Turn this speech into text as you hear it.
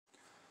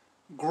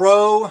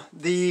grow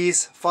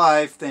these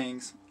 5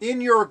 things in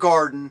your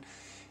garden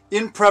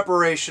in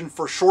preparation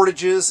for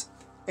shortages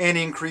and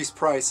increased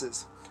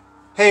prices.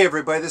 Hey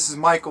everybody, this is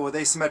Michael with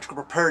Asymmetrical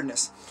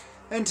Preparedness,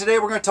 and today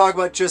we're going to talk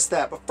about just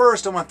that. But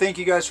first, I want to thank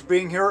you guys for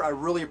being here. I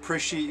really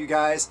appreciate you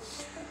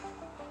guys.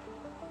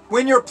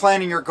 When you're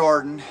planting your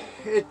garden,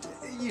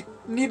 you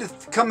need to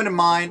come into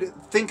mind,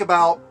 think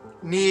about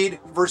need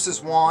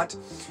versus want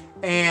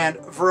and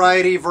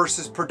variety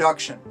versus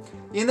production.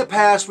 In the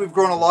past, we've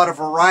grown a lot of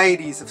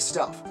varieties of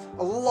stuff,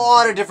 a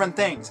lot of different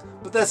things,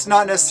 but that's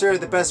not necessarily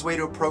the best way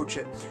to approach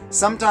it.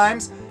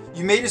 Sometimes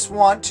you may just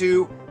want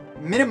to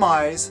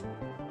minimize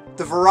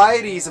the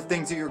varieties of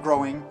things that you're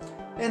growing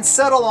and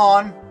settle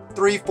on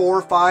 3,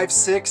 4, 5,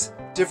 6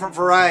 different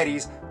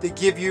varieties that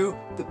give you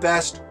the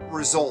best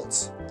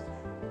results.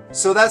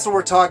 So that's what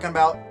we're talking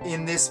about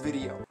in this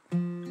video.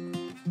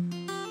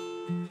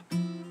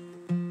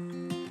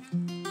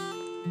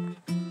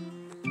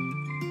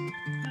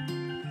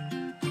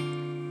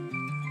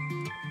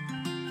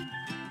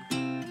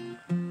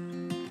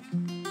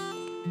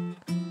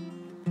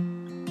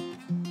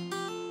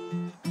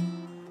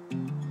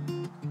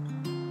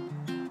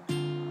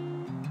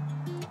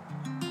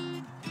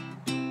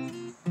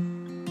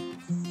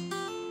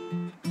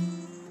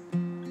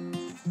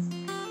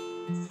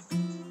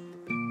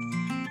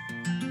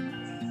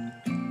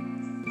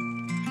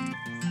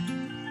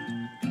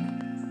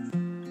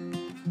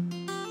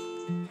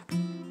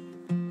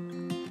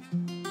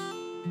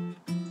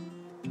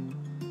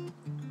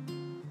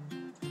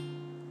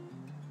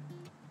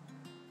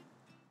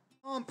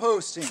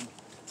 Composting,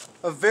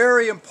 a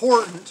very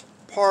important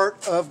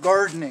part of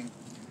gardening.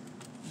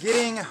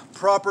 Getting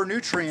proper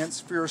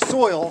nutrients for your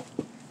soil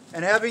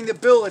and having the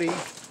ability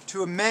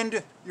to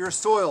amend your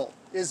soil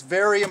is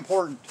very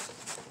important.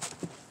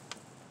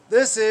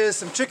 This is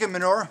some chicken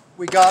manure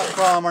we got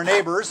from our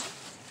neighbors,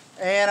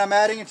 and I'm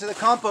adding it to the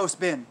compost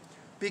bin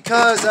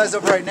because as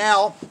of right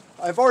now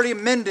I've already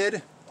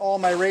amended all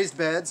my raised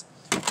beds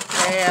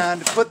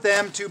and put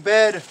them to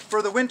bed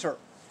for the winter.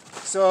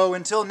 So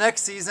until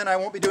next season, I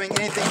won't be doing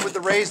anything with the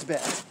raised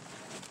beds.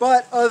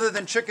 But other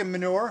than chicken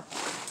manure,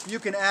 you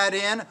can add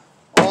in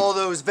all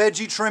those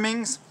veggie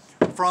trimmings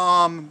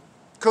from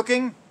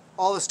cooking,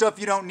 all the stuff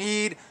you don't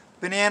need,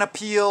 banana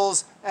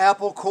peels,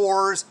 apple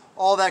cores,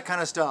 all that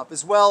kind of stuff,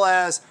 as well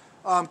as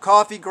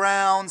coffee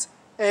grounds,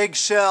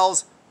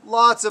 eggshells,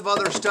 lots of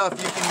other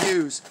stuff you can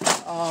use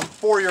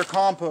for your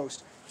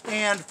compost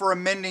and for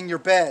amending your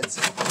beds.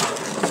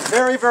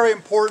 Very, very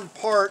important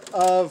part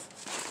of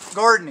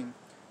gardening,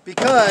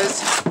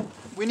 because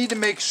we need to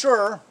make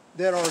sure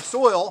that our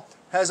soil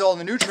has all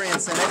the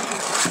nutrients in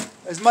it,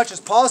 as much as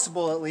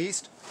possible at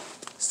least,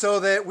 so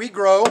that we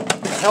grow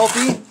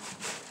healthy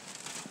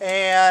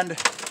and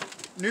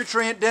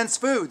nutrient-dense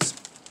foods.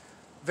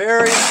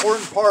 Very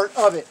important part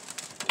of it.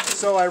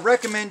 So I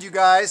recommend you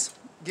guys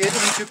get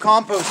into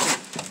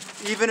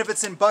composting, even if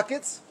it's in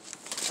buckets.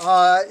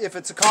 If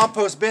it's a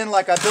compost bin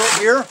like I built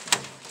here,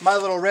 my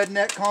little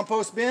redneck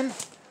compost bin,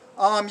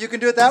 you can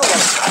do it that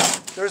way.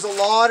 There's a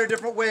lot of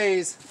different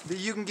ways that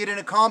you can get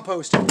into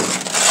composting,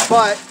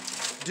 but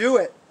do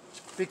it,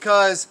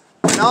 because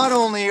not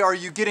only are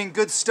you getting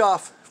good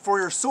stuff for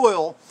your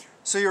soil,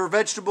 so your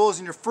vegetables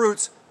and your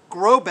fruits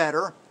grow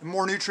better and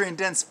more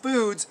nutrient-dense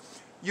foods,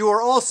 you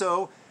are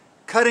also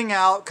cutting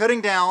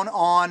down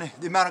on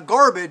the amount of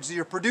garbage that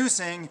you're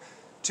producing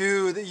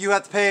that you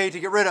have to pay to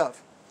get rid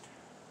of.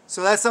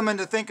 So that's something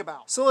to think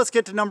about. So let's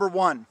get to number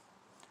 1.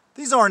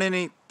 These aren't in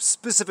any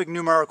specific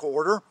numerical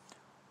order,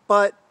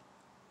 but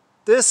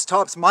this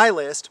tops my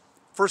list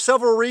for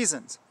several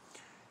reasons.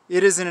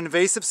 It is an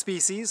invasive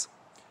species,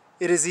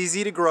 it is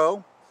easy to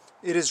grow,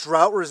 it is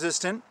drought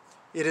resistant,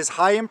 it is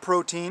high in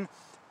protein,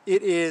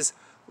 it is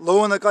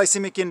low in the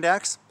glycemic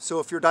index, so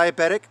if you're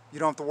diabetic, you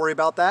don't have to worry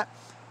about that.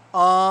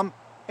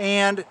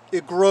 And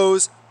it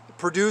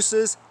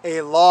produces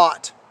a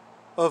lot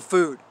of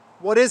food.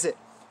 What is it?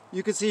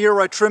 You can see here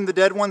where I trimmed the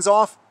dead ones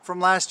off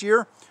from last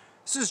year.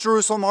 This is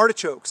Jerusalem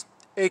artichokes,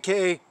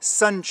 aka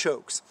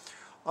sunchokes.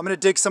 I'm going to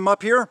dig some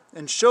up here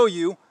and show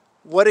you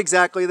what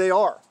exactly they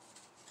are.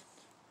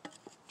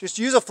 Just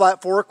use a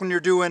flat fork when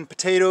you're doing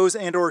potatoes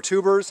and or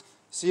tubers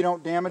so you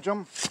don't damage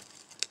them.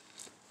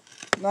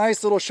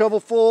 Nice little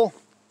shovelful.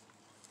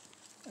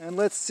 And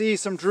let's see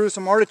some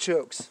Jerusalem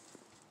artichokes.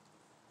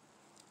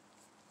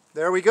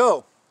 There we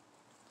go.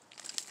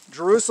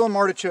 Jerusalem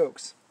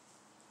artichokes.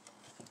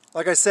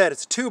 Like I said,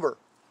 it's a tuber,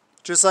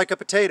 just like a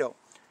potato.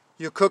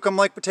 You cook them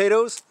like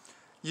potatoes.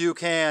 You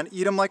can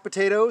eat them like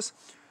potatoes.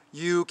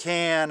 You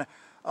can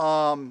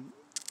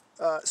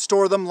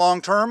store them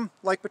long-term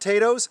like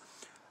potatoes.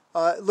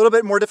 A little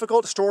bit more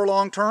difficult to store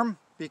long-term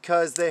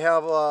because they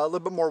have a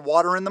little bit more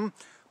water in them,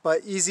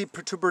 but easy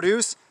to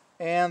produce.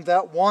 And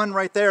that one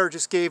right there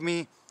just gave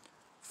me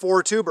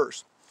 4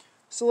 tubers.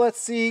 So let's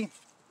see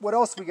what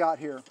else we got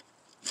here.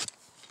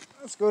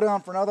 Let's go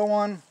down for another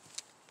one.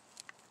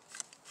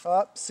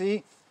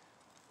 See,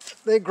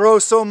 they grow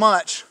so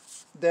much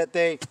that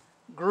they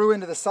grew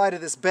into the side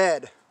of this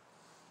bed.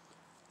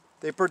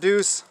 They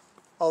produce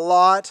a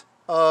lot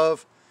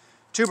of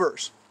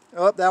tubers.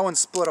 Oh, that one's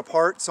split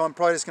apart, so I'm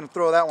probably just going to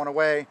throw that one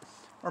away,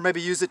 or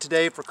maybe use it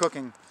today for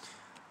cooking.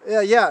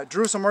 Yeah,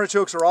 Jerusalem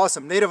artichokes are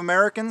awesome. Native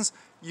Americans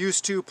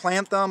used to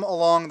plant them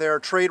along their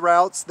trade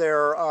routes,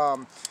 their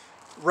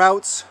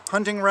routes,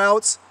 hunting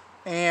routes,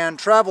 and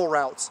travel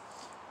routes,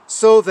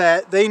 so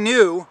that they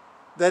knew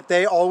that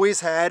they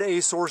always had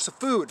a source of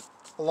food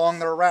along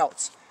their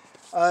routes.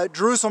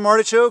 Jerusalem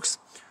artichokes,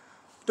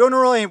 don't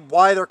know really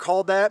why they're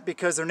called that,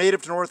 because they're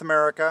native to North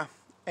America,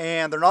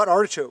 and they're not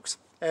artichokes,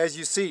 as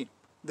you see.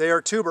 They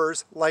are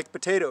tubers like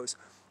potatoes.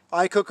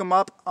 I cook them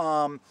up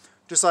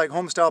just like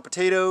home-style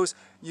potatoes.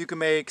 You can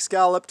make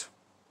scalloped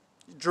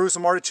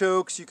Jerusalem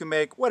artichokes, you can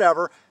make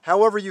whatever,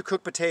 however you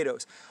cook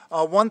potatoes.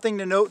 One thing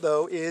to note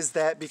though is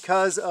that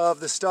because of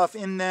the stuff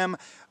in them,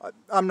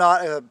 I'm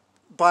not a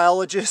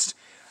biologist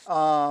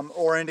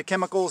or into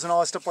chemicals and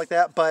all that stuff like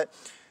that, but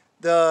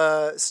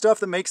the stuff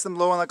that makes them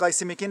low on the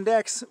glycemic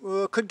index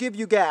could give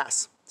you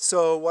gas.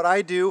 So what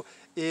I do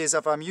is,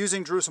 if I'm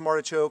using Jerusalem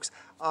artichokes,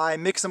 I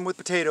mix them with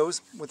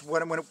potatoes, with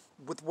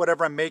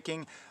whatever I'm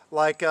making,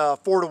 like a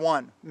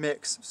 4-to-1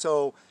 mix.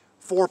 So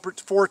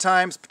four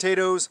times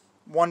potatoes,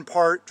 1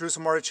 part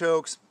Jerusalem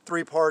artichokes,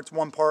 3 parts,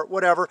 1 part,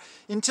 whatever,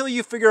 until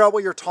you figure out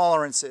what your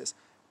tolerance is.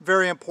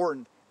 Very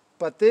important.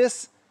 But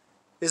this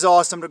is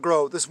awesome to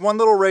grow. This one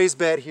little raised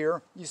bed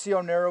here, you see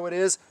how narrow it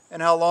is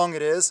and how long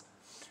it is?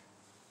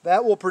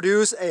 That will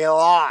produce a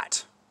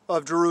lot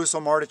of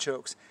Jerusalem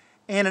artichokes.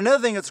 And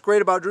another thing that's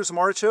great about Jerusalem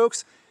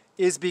artichokes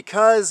is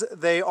because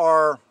they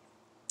are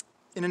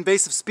an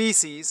invasive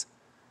species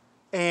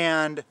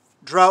and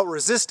drought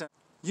resistant,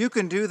 you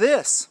can do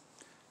this.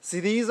 See,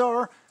 these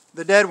are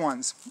the dead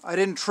ones. I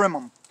didn't trim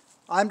them.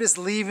 I'm just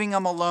leaving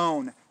them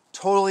alone,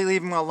 totally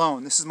leaving them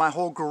alone. This is my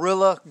whole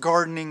guerrilla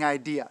gardening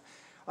idea.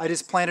 I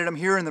just planted them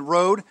here in the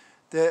road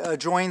that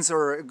adjoins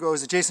or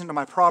goes adjacent to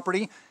my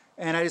property,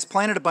 and I just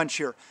planted a bunch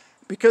here.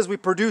 Because we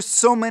produced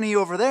so many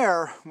over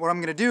there, what I'm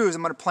going to do is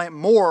I'm going to plant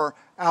more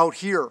out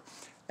here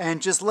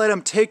and just let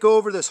them take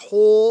over this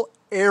whole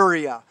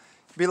area.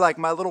 Be like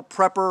my little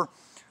prepper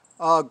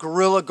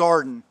guerrilla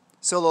garden,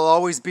 so they'll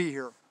always be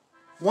here.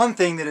 One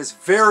thing that is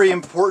very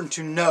important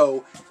to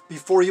know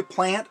before you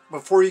plant,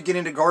 before you get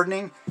into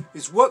gardening,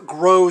 is what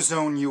grow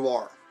zone you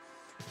are,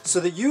 so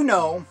that you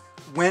know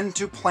when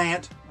to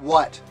plant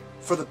what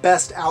for the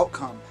best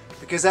outcome.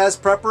 Because as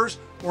preppers,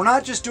 we're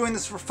not just doing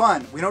this for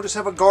fun. We don't just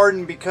have a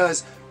garden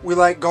because we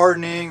like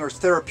gardening or it's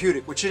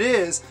therapeutic, which it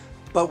is,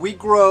 but we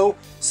grow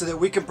so that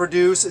we can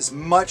produce as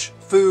much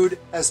food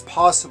as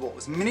possible,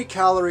 as many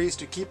calories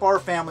to keep our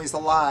families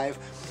alive,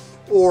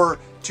 or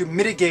to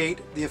mitigate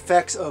the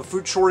effects of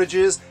food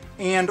shortages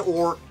and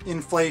or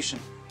inflation.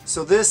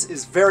 So this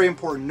is very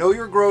important. Know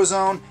your grow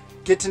zone,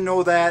 get to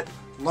know that,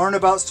 learn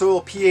about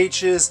soil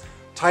pHs,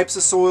 types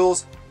of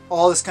soils,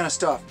 all this kind of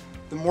stuff.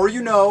 The more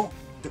you know,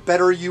 the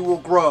better you will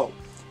grow,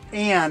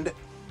 and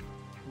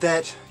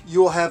that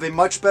you'll have a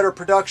much better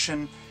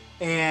production,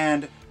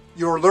 and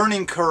your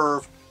learning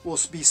curve will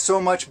be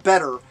so much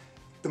better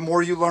the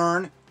more you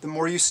learn, the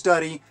more you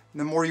study,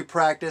 the more you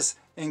practice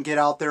and get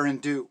out there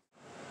and do.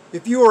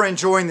 If you are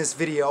enjoying this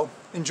video,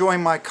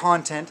 enjoying my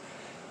content,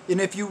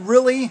 and if you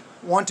really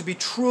want to be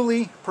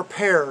truly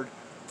prepared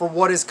for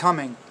what is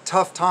coming,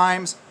 tough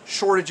times,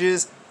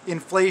 shortages,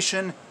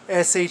 inflation,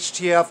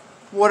 SHTF,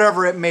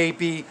 whatever it may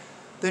be,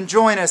 then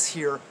join us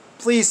here.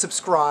 Please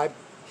subscribe,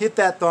 hit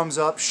that thumbs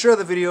up, share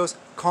the videos,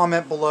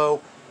 comment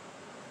below,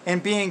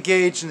 and be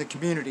engaged in the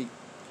community.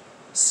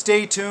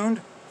 Stay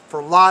tuned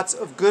for lots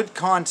of good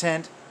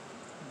content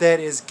that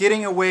is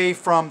getting away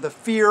from the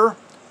fear,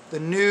 the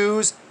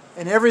news,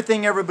 and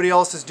everything everybody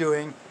else is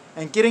doing,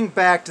 and getting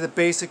back to the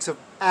basics of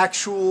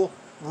actual,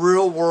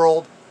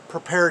 real-world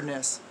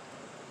preparedness.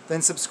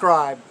 Then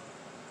subscribe.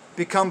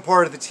 Become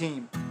part of the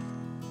team.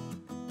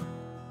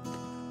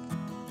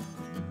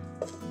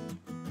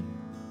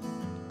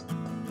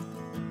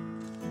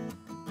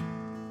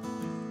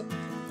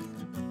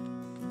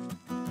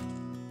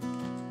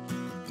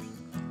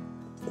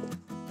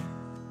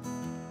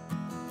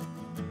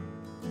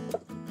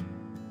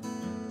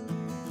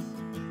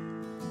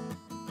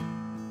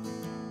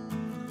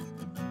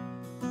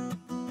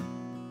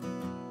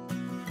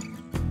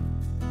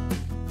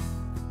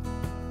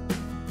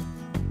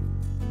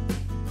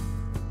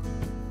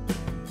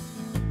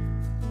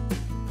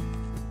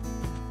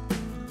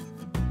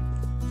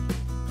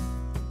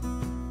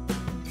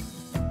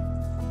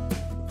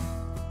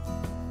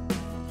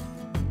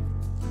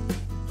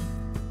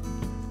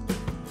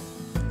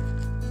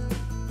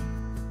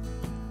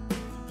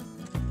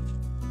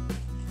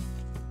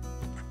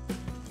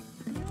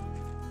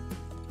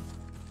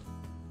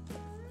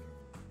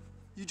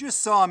 You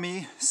just saw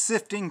me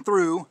sifting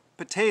through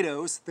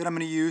potatoes that I'm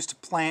going to use to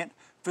plant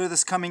for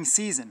this coming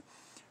season.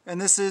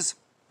 And this is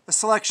a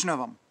selection of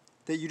them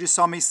that you just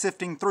saw me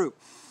sifting through.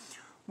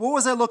 What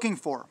was I looking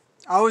for?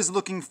 I was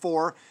looking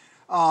for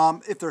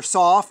if they're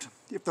soft,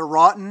 if they're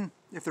rotten,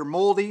 if they're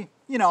moldy,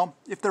 you know,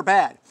 if they're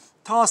bad.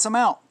 Toss them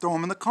out, throw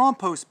them in the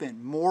compost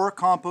bin. More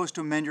compost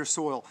to amend your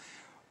soil.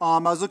 I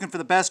was looking for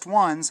the best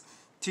ones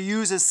to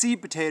use as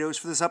seed potatoes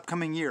for this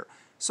upcoming year.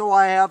 So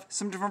I have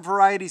some different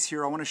varieties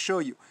here I want to show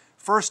you.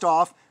 First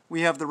off,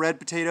 we have the red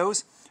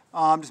potatoes.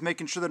 Just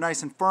making sure they're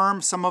nice and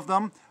firm. Some of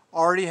them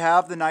already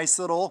have the nice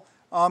little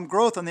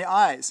growth on the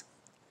eyes,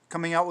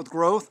 coming out with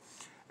growth.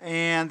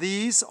 And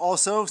these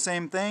also,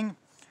 same thing,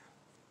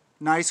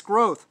 nice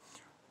growth.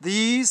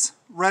 These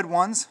red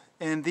ones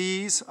and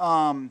these,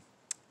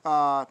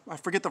 I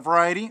forget the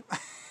variety,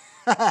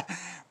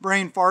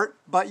 brain fart,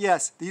 but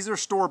yes, these are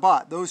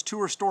store-bought. Those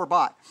two are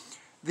store-bought.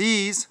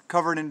 These,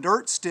 covered in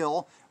dirt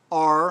still,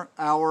 are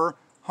our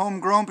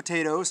homegrown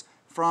potatoes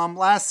from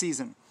last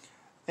season.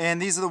 And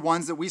these are the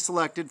ones that we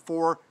selected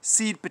for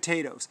seed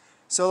potatoes.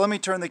 So let me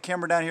turn the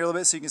camera down here a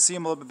little bit so you can see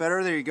them a little bit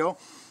better. There you go.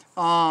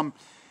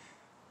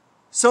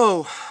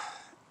 So,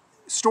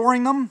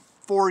 storing them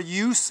for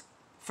use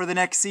for the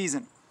next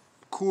season.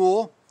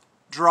 Cool,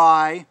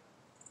 dry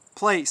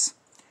place.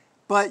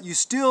 But you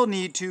still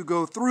need to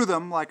go through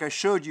them, like I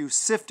showed you,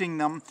 sifting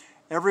them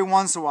every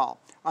once in a while.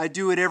 I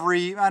do it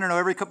every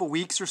couple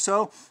weeks or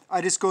so.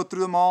 I just go through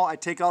them all. I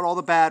take out all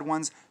the bad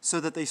ones so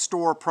that they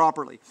store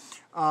properly.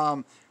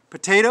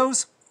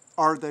 Potatoes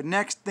are the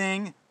next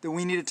thing that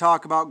we need to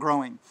talk about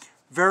growing.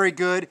 Very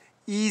good,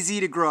 easy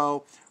to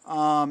grow.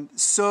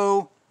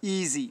 So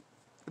easy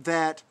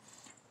that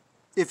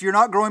if you're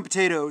not growing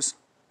potatoes,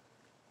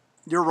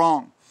 you're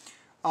wrong.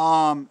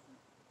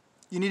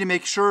 You need to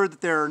make sure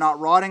that they're not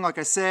rotting, like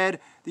I said.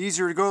 They're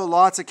easier to grow,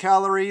 lots of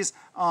calories.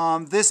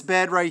 This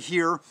bed right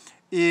here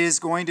is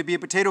going to be a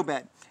potato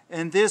bed.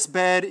 And this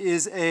bed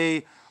is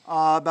a,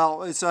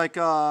 this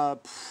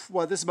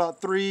is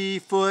about 3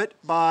 foot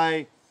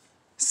by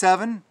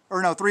 7,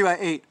 or no, 3 by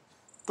 8.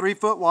 3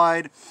 foot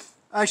wide.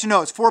 Actually,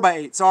 no, it's 4 by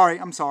 8.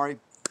 I'm sorry.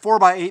 4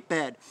 by 8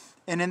 bed.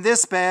 And in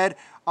this bed,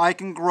 I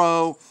can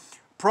grow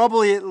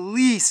probably at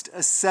least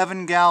a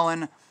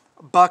 7-gallon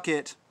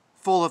bucket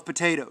full of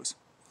potatoes.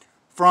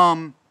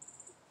 From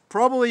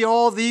probably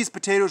all these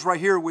potatoes right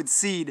here would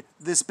seed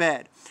this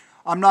bed.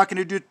 I'm not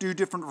going to do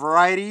different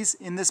varieties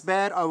in this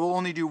bed. I will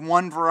only do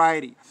one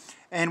variety.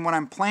 And when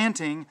I'm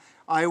planting,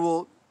 I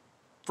will,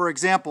 for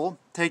example,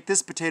 take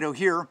this potato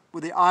here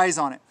with the eyes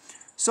on it.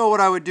 So what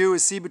I would do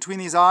is see between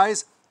these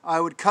eyes, I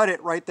would cut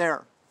it right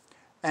there.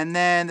 And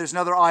then there's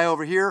another eye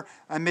over here,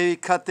 and maybe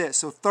cut this,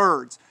 so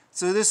thirds.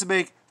 So this would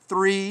make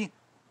 3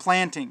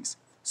 plantings.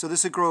 So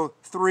this would grow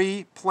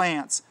 3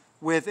 plants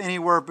with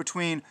anywhere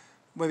between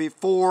maybe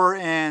 4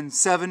 and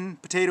 7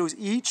 potatoes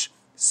each.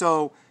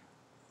 So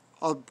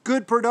a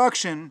good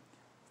production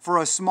for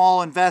a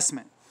small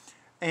investment.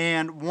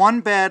 And one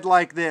bed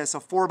like this,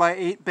 a 4 by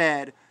 8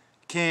 bed,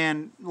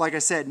 can, like I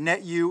said,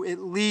 net you at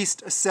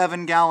least a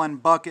 7-gallon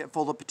bucket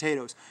full of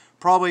potatoes.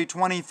 Probably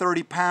 20,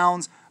 30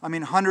 pounds, I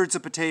mean hundreds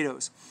of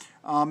potatoes.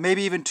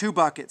 Maybe even 2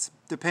 buckets,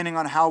 depending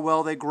on how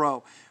well they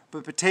grow.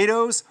 But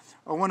potatoes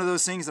are one of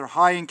those things, they're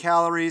high in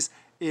calories,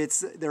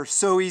 they're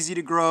so easy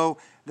to grow,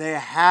 they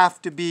have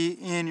to be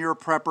in your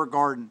prepper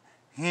garden.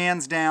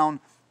 Hands down,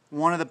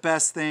 one of the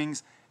best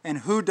things, and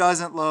who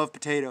doesn't love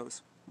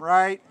potatoes,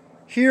 right?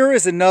 Here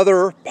is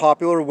another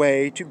popular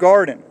way to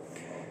garden.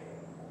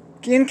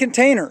 In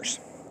containers.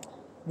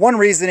 One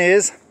reason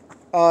is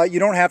you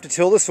don't have to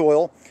till the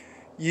soil.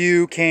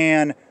 You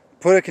can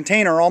put a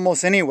container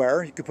almost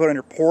anywhere. You could put it on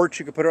your porch,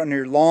 you could put it on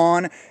your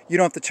lawn. You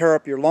don't have to tear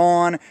up your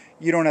lawn.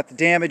 You don't have to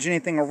damage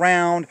anything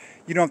around.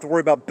 You don't have to worry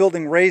about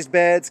building raised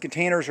beds.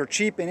 Containers are a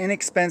cheap and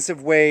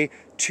inexpensive way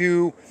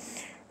to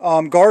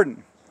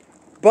garden.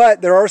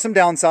 But there are some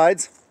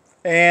downsides,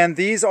 and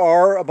these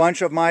are a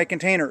bunch of my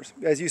containers.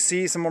 As you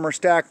see, some of them are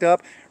stacked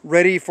up,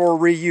 ready for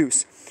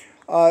reuse.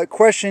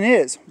 Question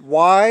is,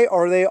 why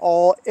are they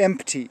all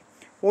empty?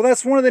 Well,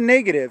 that's one of the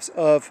negatives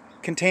of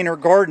container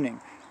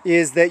gardening,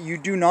 is that you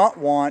do not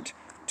want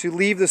to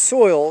leave the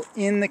soil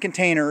in the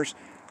containers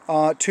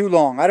too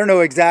long. I don't know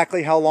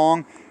exactly how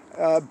long,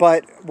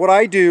 but what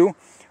I do,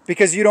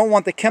 because you don't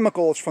want the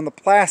chemicals from the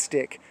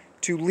plastic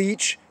to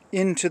leach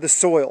into the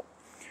soil.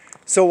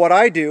 So what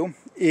I do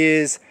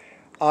is,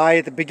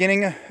 at the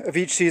beginning of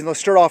each season, let's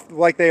start off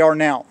like they are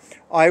now,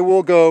 I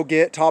will go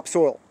get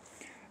topsoil.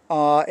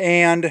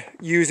 And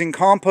using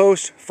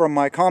compost from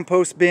my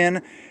compost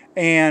bin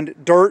and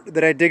dirt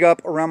that I dig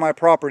up around my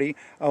property,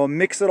 I will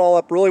mix it all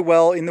up really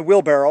well in the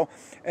wheelbarrow,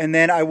 and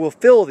then I will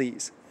fill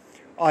these.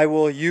 I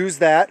will use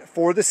that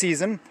for the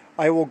season.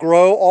 I will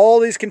grow, all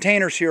these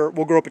containers here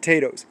will grow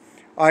potatoes.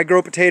 I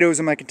grow potatoes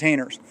in my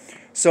containers.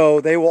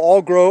 So they will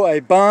all grow a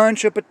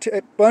bunch of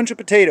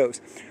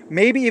potatoes,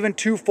 maybe even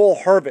 2 full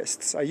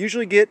harvests. I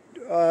usually get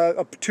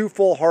 2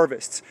 full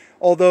harvests,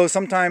 although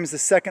sometimes the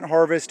second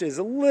harvest is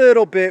a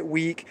little bit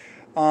weak,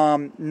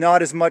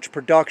 not as much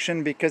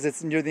production because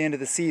it's near the end of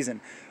the season.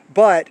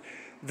 But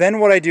then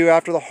what I do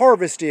after the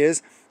harvest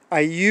is I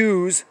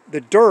use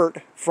the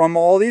dirt from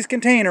all these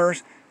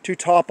containers to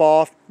top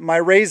off my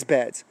raised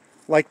beds,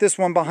 like this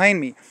one behind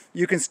me.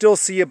 You can still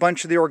see a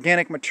bunch of the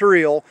organic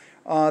material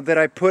that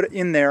I put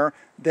in there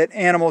that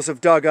animals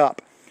have dug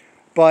up.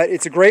 But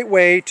it's a great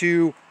way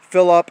to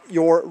fill up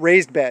your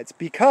raised beds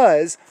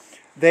because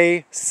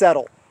they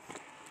settle.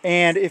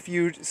 And if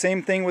you,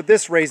 same thing with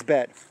this raised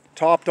bed,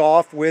 topped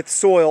off with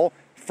soil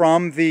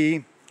from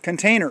the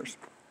containers.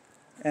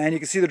 And you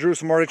can see the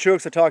Jerusalem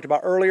artichokes I talked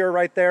about earlier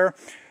right there.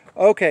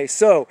 Okay,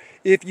 so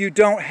if you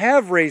don't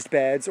have raised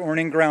beds or an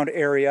in-ground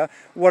area,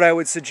 what I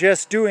would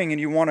suggest doing,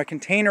 and you want a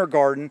container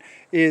garden,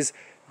 is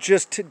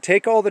just to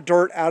take all the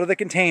dirt out of the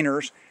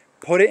containers,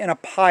 put it in a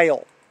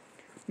pile.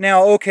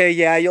 Now, okay,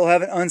 yeah, you'll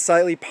have an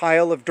unsightly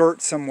pile of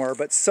dirt somewhere,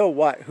 but so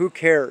what? Who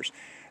cares?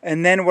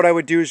 And then what I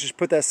would do is just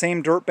put that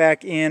same dirt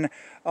back in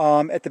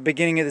at the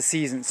beginning of the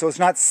season. So it's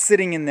not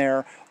sitting in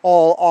there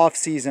all off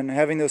season,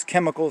 having those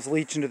chemicals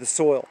leach into the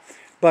soil.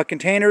 But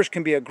containers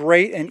can be a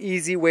great and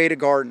easy way to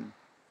garden.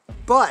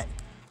 But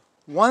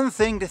one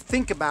thing to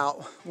think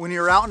about when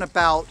you're out and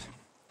about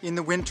in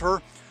the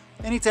winter,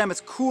 anytime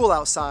it's cool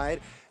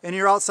outside and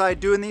you're outside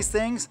doing these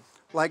things,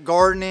 like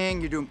gardening,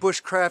 you're doing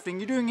bushcrafting,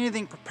 you're doing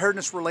anything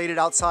preparedness related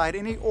outside,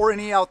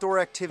 any outdoor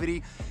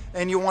activity,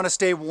 and you want to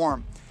stay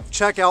warm,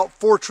 check out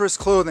Fortress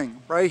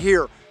Clothing right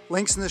here.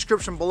 Links in the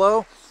description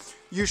below.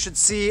 You should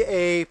see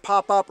a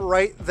pop-up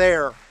right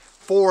there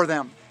for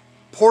them.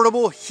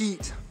 Portable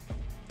heat,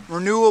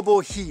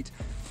 renewable heat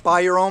by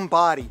your own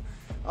body.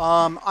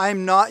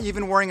 I'm not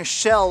even wearing a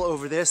shell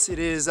over this. It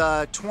is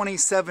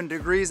 27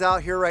 degrees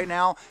out here right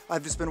now.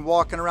 I've just been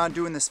walking around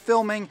doing this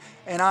filming,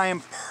 and I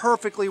am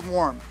perfectly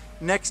warm.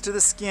 Next to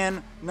the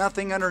skin,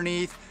 nothing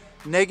underneath,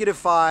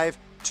 -5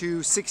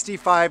 to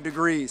 65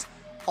 degrees.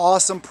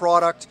 Awesome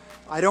product.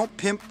 I don't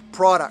pimp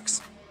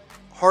products,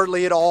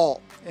 hardly at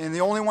all. And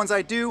the only ones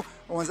I do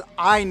are ones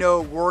I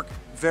know work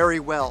very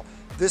well.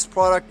 This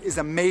product is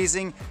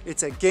amazing.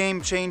 It's a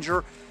game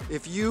changer.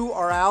 If you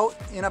are out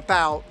and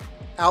about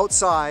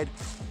outside,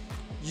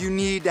 you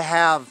need to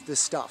have this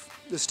stuff.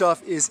 This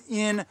stuff is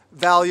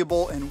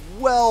invaluable and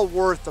well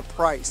worth the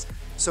price.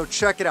 So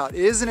check it out.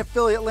 It is an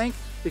affiliate link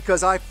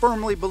because I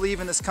firmly believe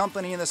in this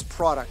company and this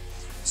product.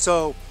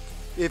 So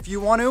if you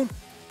want to,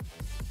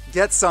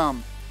 get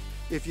some.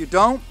 If you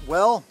don't,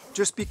 well,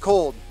 just be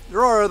cold.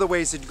 There are other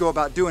ways to go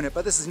about doing it,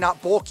 but this is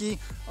not bulky.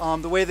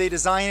 The way they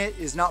design it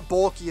is not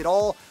bulky at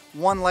all.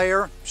 One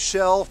layer,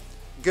 shell,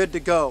 good to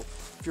go.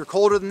 If you're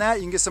colder than that,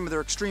 you can get some of their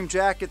extreme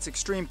jackets,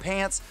 extreme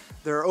pants,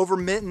 their over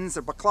mittens,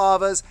 their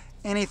balaclavas,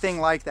 anything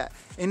like that.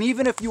 And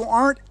even if you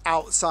aren't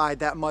outside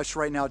that much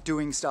right now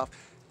doing stuff,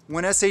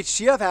 when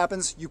SHTF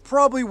happens, you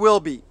probably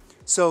will be.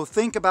 So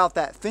think about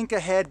that. Think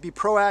ahead, be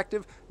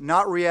proactive,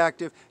 not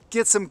reactive.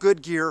 Get some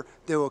good gear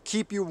that will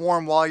keep you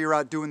warm while you're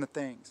out doing the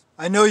things.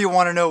 I know you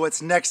want to know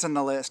what's next on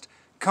the list.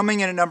 Coming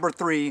in at number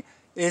 3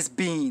 is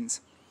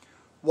beans.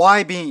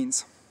 Why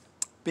beans?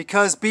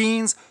 Because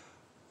beans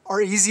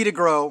are easy to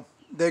grow.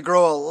 They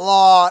grow a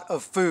lot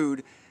of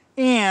food,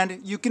 and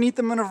you can eat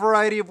them in a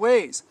variety of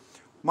ways.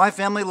 My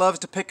family loves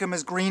to pick them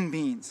as green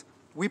beans.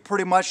 We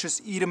pretty much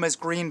just eat them as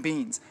green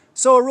beans.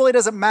 So it really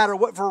doesn't matter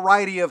what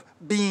variety of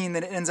bean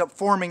that it ends up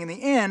forming in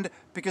the end,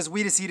 because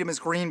we just eat them as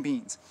green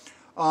beans.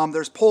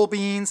 There's pole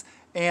beans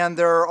and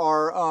there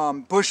are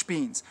bush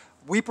beans.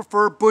 We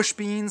prefer bush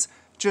beans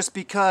just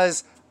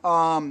because,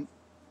 I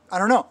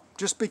don't know,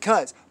 just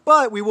because.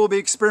 But we will be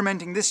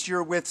experimenting this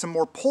year with some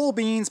more pole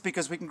beans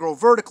because we can grow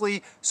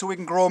vertically, so we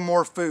can grow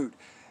more food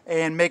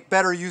and make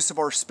better use of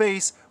our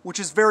space, which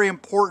is very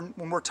important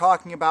when we're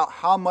talking about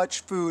how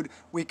much food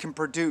we can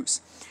produce.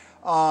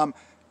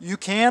 You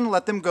can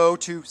let them go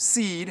to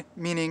seed,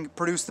 meaning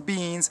produce the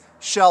beans,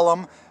 shell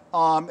them,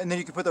 and then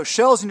you can put those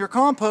shells in your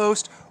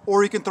compost,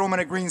 or you can throw them in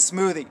a green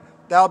smoothie.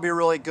 That'll be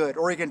really good.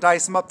 Or you can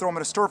dice them up, throw them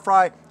in a stir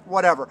fry,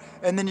 whatever.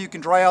 And then you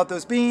can dry out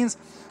those beans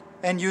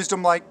and use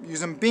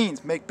them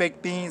beans. Make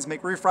baked beans,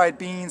 make refried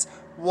beans,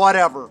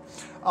 whatever.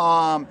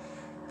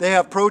 They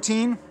have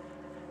protein,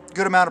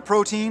 good amount of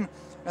protein.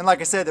 And like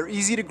I said, they're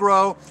easy to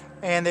grow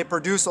and they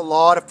produce a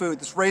lot of food.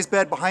 This raised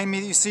bed behind me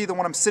that you see, the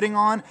one I'm sitting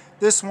on,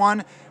 this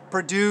one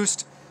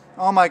produced,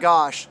 oh my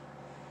gosh,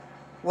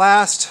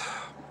 last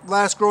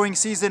growing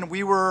season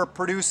we were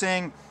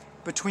producing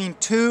between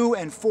 2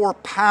 and 4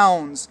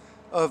 pounds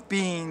of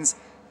beans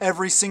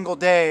every single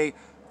day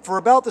for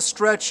about the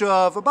stretch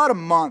of about a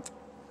month.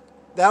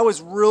 That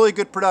was really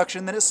good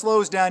production. Then it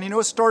slows down. You know,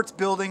 it starts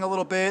building a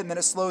little bit and then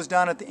it slows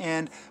down at the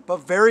end,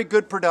 but very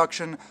good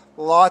production,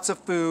 lots of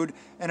food,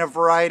 and a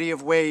variety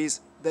of ways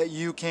that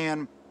you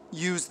can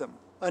use them.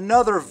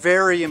 Another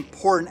very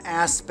important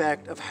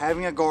aspect of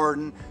having a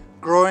garden,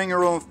 growing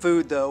your own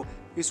food though,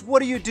 is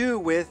what do you do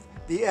with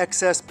the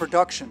excess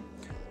production?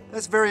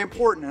 That's very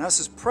important. And us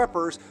as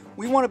preppers,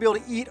 we want to be able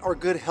to eat our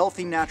good,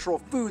 healthy, natural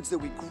foods that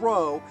we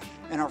grow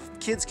and our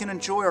kids can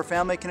enjoy, our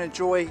family can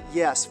enjoy.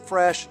 Yes,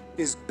 fresh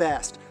is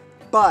best.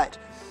 But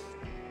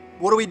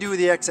what do we do with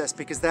the excess?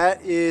 Because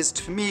that is,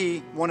 to me,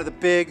 one of the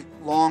big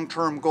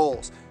long-term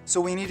goals. So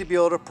we need to be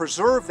able to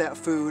preserve that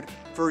food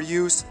for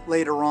use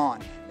later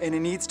on. And it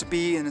needs to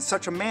be in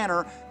such a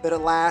manner that it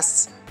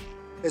lasts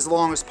as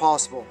long as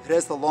possible. It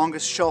has the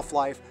longest shelf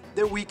life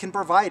that we can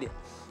provide it.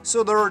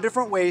 So there are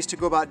different ways to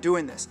go about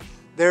doing this.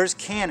 There's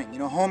canning,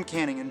 home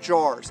canning in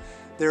jars.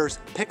 There's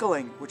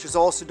pickling, which is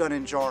also done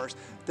in jars.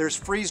 There's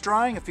freeze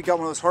drying. If you got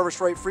one of those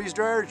Harvest Right freeze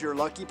dryers, you're a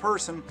lucky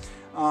person.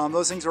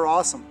 Those things are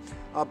awesome.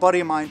 A buddy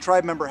of mine,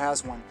 tribe member,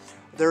 has one.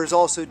 There's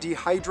also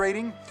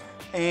dehydrating.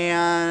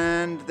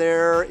 and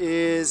there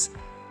is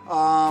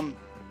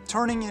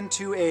turning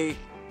into a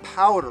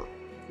powder,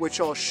 which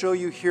I'll show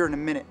you here in a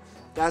minute.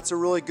 That's a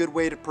really good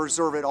way to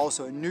preserve it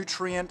also, a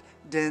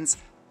nutrient-dense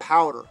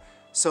powder.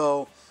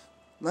 So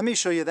let me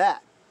show you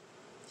that.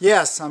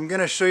 Yes, I'm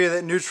going to show you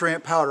that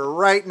nutrient powder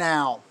right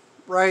now,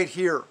 right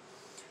here.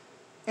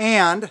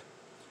 And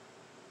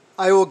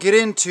I will get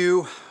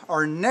into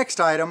our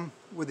next item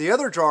with the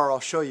other jar I'll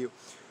show you.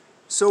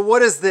 So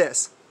what is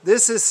this?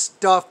 This is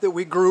stuff that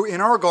we grew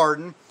in our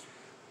garden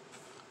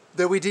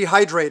that we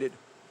dehydrated.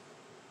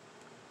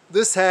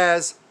 This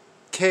has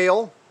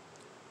kale,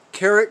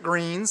 carrot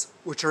greens,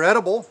 which are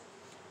edible,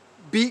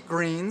 beet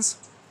greens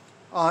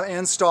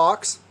and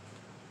stalks,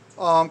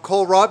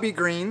 kohlrabi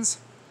greens,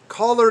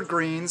 collard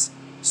greens,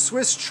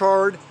 Swiss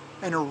chard,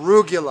 and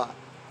arugula.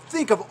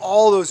 Think of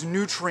all those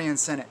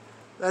nutrients in it.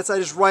 I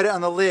just write it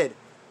on the lid.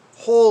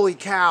 Holy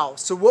cow.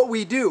 So what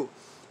we do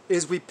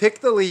is we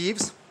pick the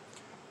leaves,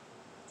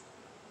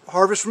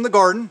 harvest from the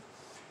garden,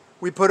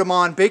 we put them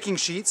on baking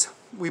sheets,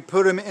 we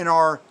put them in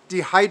our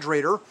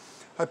dehydrator.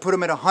 I put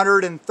them at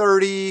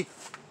 130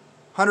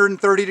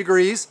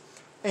 degrees,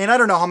 and I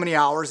don't know how many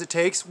hours it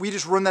takes. We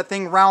just run that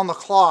thing round the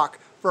clock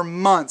for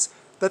months.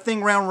 That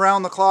thing ran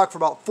round the clock for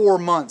about 4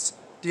 months,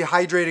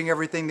 dehydrating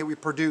everything that we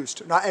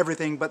produced. Not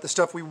everything, but the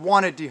stuff we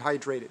wanted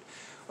dehydrated.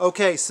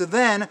 Okay, so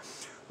then,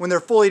 when they're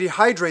fully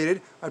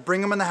dehydrated, I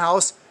bring them in the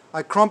house,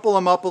 I crumple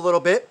them up a little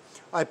bit,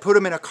 I put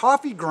them in a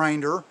coffee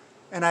grinder,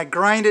 and I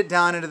grind it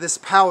down into this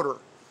powder.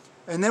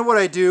 And then what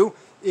I do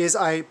is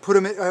I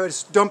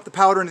just dump the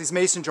powder into these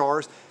mason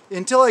jars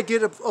until I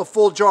get a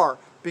full jar.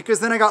 Because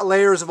then I got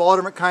layers of all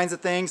different kinds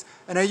of things,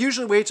 and I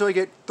usually wait till I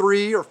get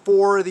 3 or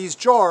 4 of these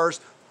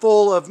jars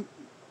full of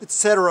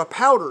etc.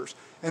 powders.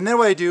 And then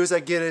what I do is I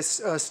get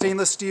a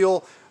stainless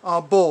steel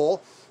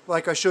bowl,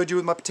 like I showed you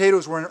with my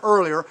potatoes were in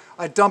earlier.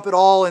 I dump it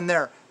all in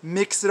there,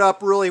 mix it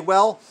up really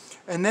well,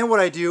 and then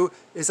what I do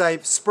is I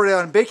spread it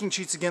out on baking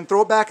sheets again,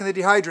 throw it back in the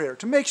dehydrator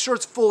to make sure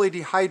it's fully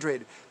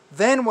dehydrated.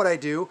 Then what I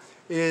do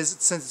is,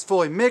 since it's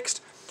fully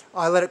mixed,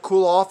 I let it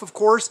cool off, of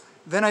course.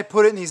 Then I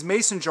put it in these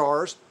mason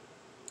jars,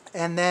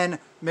 and then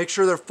make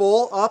sure they're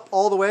full up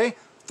all the way,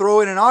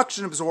 throw in an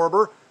oxygen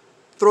absorber,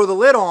 throw the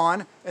lid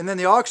on, and then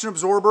the oxygen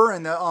absorber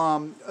and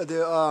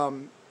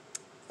the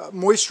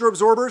moisture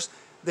absorbers,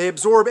 they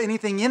absorb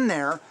anything in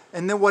there,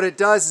 and then what it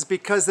does is,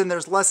 because then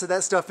there's less of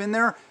that stuff in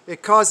there,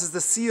 it causes the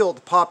seal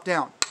to pop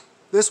down.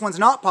 This one's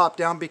not popped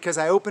down because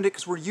I opened it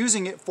because we're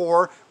using it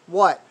for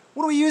what?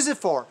 What do we use it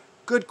for?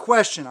 Good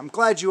question. I'm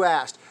glad you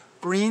asked.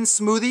 Green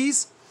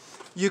smoothies.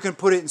 You can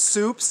put it in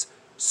soups,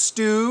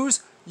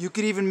 stews. You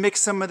could even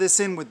mix some of this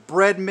in with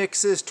bread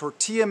mixes,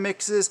 tortilla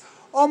mixes,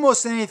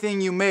 almost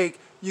anything you make.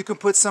 You can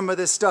put some of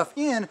this stuff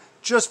in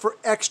just for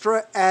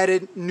extra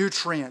added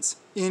nutrients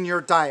in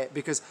your diet,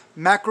 because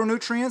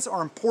macronutrients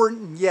are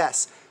important,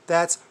 yes.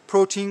 That's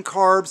protein,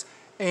 carbs,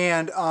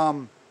 and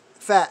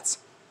fats.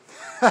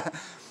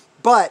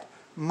 But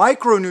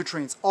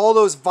micronutrients, all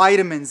those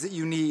vitamins that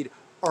you need,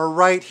 are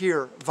right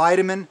here,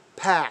 vitamin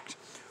packed.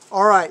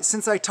 All right,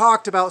 since I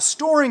talked about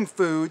storing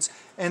foods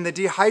and the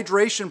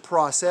dehydration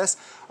process,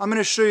 I'm going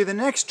to show you the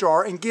next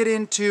jar and get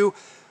into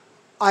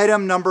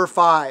item number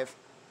 5.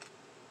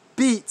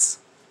 Beets.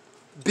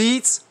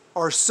 Beets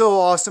are so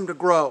awesome to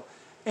grow,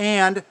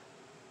 and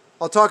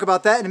I'll talk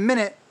about that in a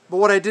minute, but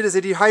what I did is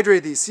I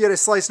dehydrated these. See how I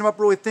sliced them up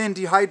really thin,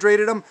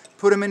 dehydrated them,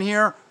 put them in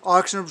here,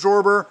 oxygen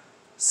absorber,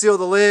 seal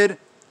the lid,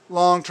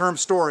 long-term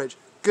storage.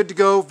 Good to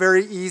go,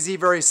 very easy,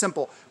 very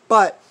simple.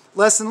 But,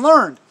 lesson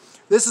learned,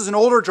 this is an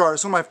older jar.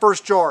 It's one of my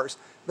first jars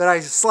that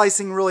I'm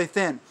slicing really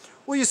thin.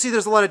 Well, you see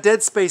there's a lot of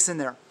dead space in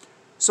there.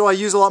 So I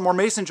use a lot more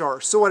mason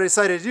jars. So what I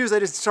decided to do is I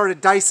just started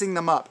dicing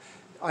them up.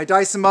 I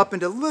dice them up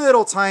into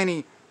little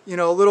tiny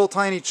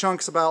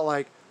chunks about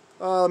like,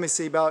 let me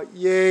see, about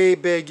yay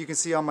big. You can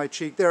see on my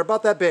cheek there,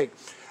 about that big.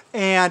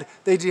 And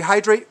they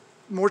dehydrate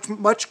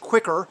much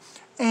quicker,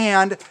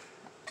 and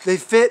they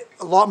fit,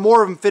 a lot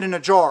more of them fit in a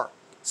jar.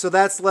 So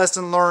that's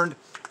lesson learned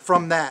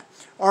from that.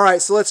 All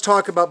right, so let's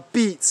talk about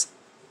beets.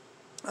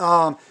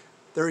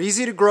 They're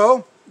easy to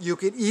grow. You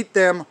can eat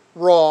them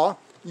raw.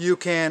 You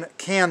can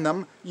can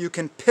them. You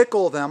can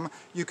pickle them.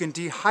 You can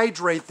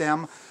dehydrate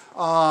them.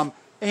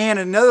 And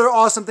another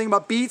awesome thing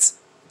about beets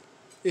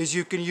is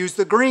you can use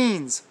the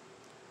greens.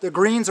 The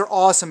greens are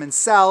awesome in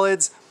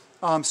salads,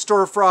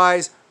 stir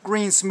fries,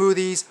 green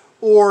smoothies,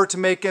 or to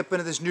make up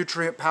into this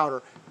nutrient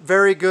powder.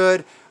 Very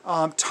good.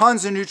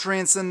 Tons of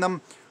nutrients in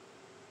them.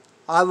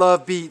 I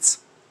love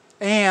beets.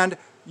 And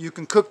you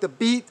can cook the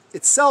beet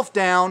itself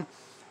down,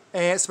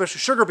 and especially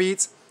sugar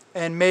beets,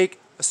 and make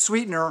a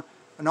sweetener,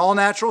 an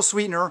all-natural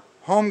sweetener,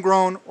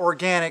 homegrown,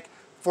 organic,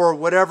 for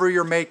whatever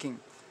you're making.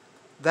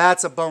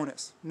 That's a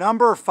bonus.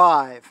 Number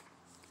 5,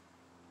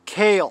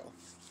 kale.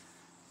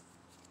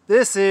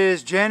 This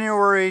is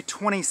January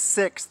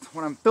 26th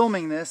when I'm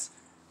filming this,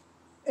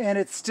 and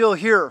it's still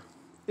here.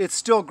 It's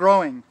still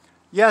growing.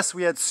 Yes,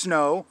 we had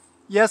snow.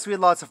 Yes, we had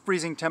lots of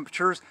freezing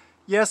temperatures.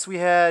 Yes, we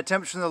had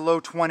temperatures in the low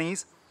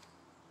 20s.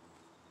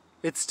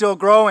 It's still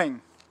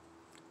growing.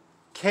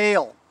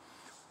 Kale.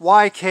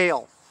 Why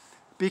kale?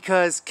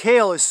 because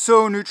kale is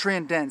so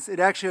nutrient dense. It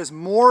actually has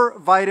more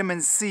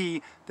vitamin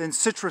C than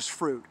citrus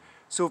fruit.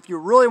 So if you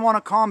really want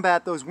to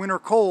combat those winter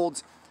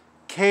colds,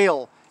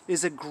 kale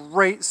is a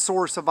great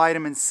source of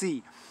vitamin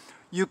C.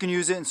 You can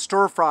use it in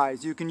stir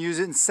fries, you can use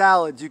it in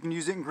salads, you can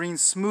use it in green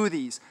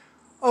smoothies.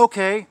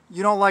 Okay,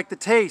 you don't like the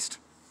taste.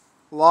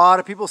 A lot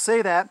of people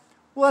say that.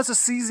 Well, that's what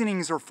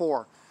seasonings are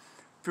for.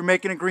 If you're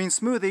making a green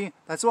smoothie,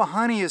 that's what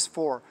honey is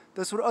for.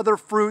 That's what other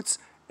fruits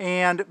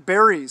and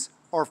berries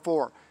are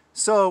for.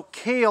 So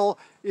kale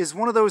is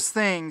one of those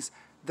things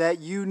that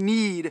you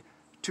need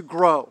to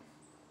grow.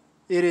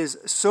 It is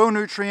so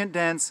nutrient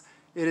dense,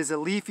 it is a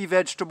leafy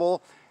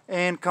vegetable,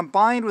 and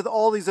combined with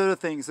all these other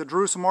things, the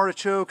Jerusalem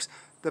artichokes,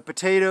 the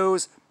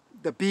potatoes,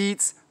 the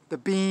beets, the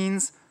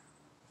beans,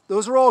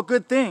 those are all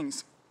good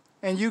things.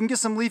 And you can get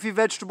some leafy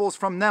vegetables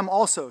from them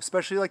also,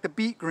 especially like the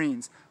beet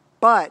greens.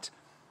 But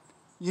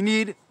you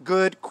need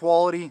good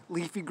quality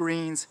leafy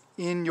greens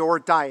in your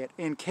diet.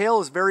 And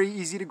kale is very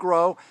easy to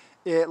grow.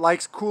 It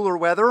likes cooler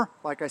weather.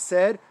 Like I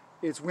said,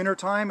 it's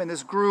wintertime and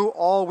this grew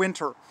all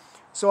winter.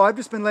 So I've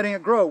just been letting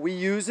it grow. We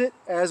use it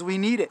as we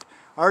need it.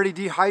 I already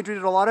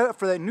dehydrated a lot of it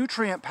for that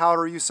nutrient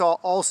powder you saw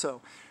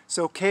also.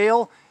 So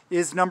kale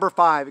is number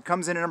 5. It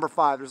comes in at number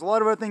 5. There's a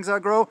lot of other things I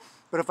grow,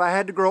 but if I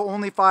had to grow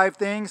only 5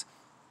 things,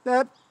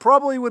 that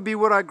probably would be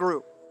what I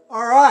grew.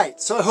 Alright,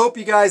 so I hope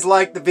you guys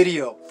liked the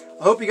video.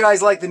 I hope you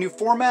guys like the new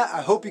format.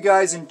 I hope you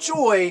guys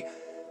enjoy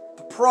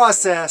the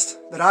process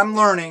that I'm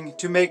learning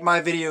to make my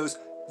videos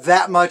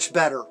that much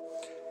better.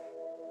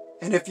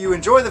 And if you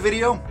enjoy the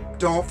video,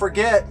 don't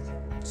forget,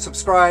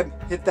 subscribe,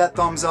 hit that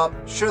thumbs up,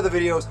 share the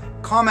videos,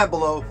 comment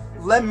below,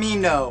 let me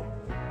know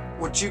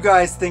what you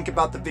guys think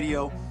about the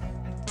video.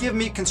 Give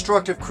me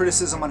constructive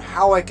criticism on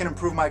how I can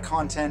improve my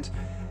content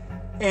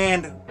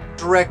and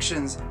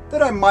directions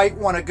that I might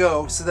want to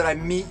go so that I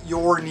meet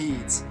your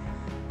needs.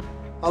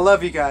 I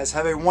love you guys.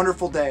 Have a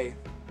wonderful day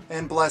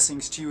and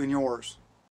blessings to you and yours.